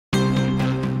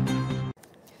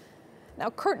Now,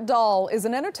 Kurt Dahl is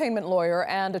an entertainment lawyer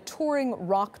and a touring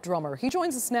rock drummer. He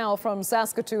joins us now from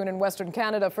Saskatoon in Western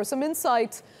Canada for some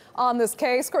insight on this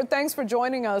case. Kurt, thanks for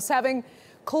joining us. Having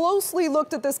closely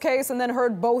looked at this case and then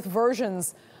heard both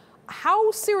versions, how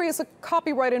serious a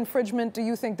copyright infringement do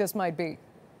you think this might be?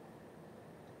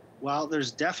 Well,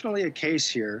 there's definitely a case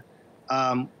here.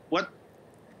 What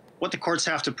the courts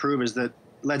have to prove is that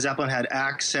Led Zeppelin had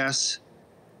access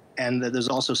and that there's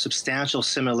also substantial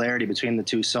similarity between the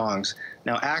two songs.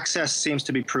 Now, access seems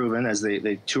to be proven as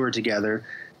they tour together.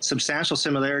 Substantial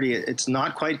similarity, it's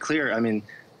not quite clear. I mean,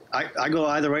 I go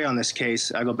either way on this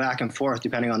case. I go back and forth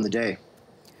depending on the day.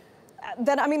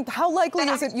 Then, I mean, how likely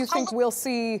is it you think we'll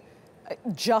see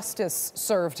justice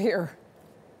served here?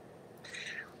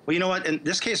 Well, you know what? In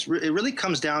this case, it really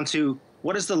comes down to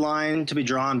what is the line to be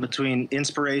drawn between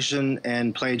inspiration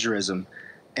and plagiarism.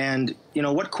 And, you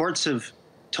know, what courts have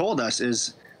told us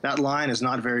is that line is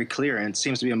not very clear and it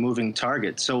seems to be a moving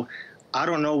target. So I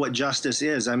don't know what justice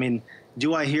is. I mean,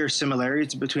 do I hear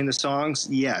similarities between the songs?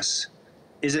 Yes.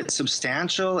 Is it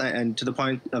substantial and to the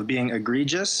point of being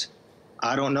egregious?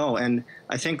 I don't know. And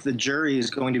I think the jury is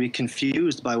going to be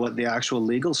confused by what the actual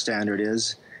legal standard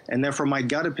is. And therefore, my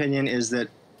gut opinion is that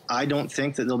I don't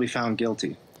think that they'll be found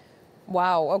guilty.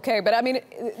 Wow. Okay. But I mean,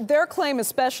 their claim,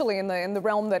 especially in the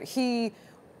realm that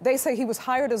they say he was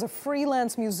hired as a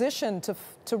freelance musician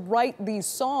to write these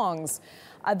songs.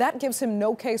 That gives him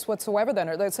no case whatsoever then,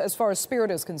 or as far as Spirit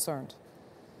is concerned.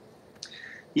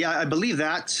 Yeah, I believe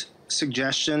that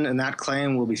suggestion and that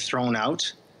claim will be thrown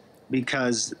out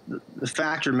because the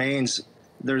fact remains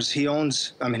his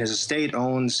estate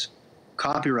owns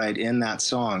copyright in that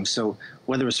song. So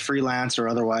whether it's freelance or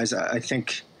otherwise, I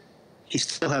think he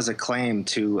still has a claim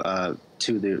to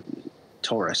the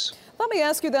Taurus. Let me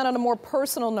ask you then on a more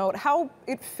personal note, how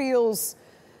it feels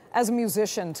as a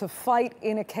musician to fight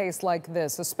in a case like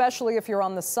this, especially if you're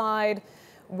on the side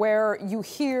where you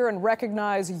hear and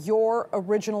recognize your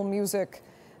original music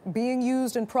being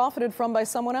used and profited from by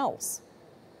someone else.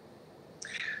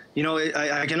 You know,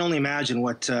 I can only imagine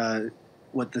what the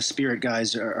Spirit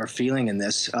guys are feeling in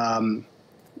this.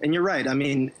 And you're right. I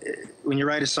mean, when you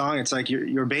write a song, it's like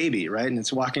your baby, right? And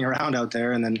it's walking around out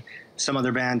there, and then some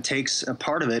other band takes a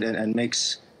part of it and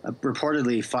makes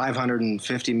reportedly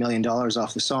 $550 million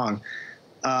off the song.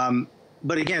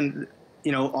 But again,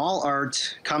 you know, all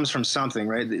art comes from something,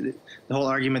 right? The whole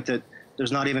argument that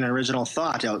there's not even an original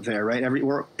thought out there, right?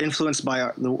 We're influenced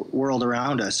by the world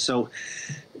around us. So,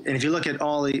 and if you look at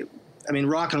all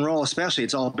rock and roll especially,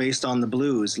 it's all based on the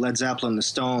blues. Led Zeppelin, the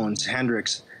Stones,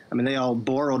 Hendrix. I mean, they all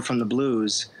borrowed from the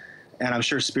blues, and I'm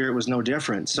sure Spirit was no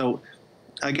different. So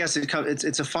I guess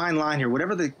it's a fine line here.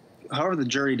 However the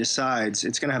jury decides,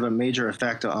 it's going to have a major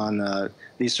effect on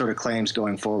these sort of claims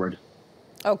going forward.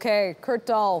 Okay, Kurt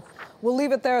Dahl, we'll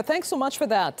leave it there. Thanks so much for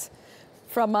that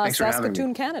from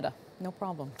Saskatoon, Canada. No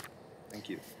problem. Thank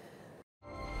you.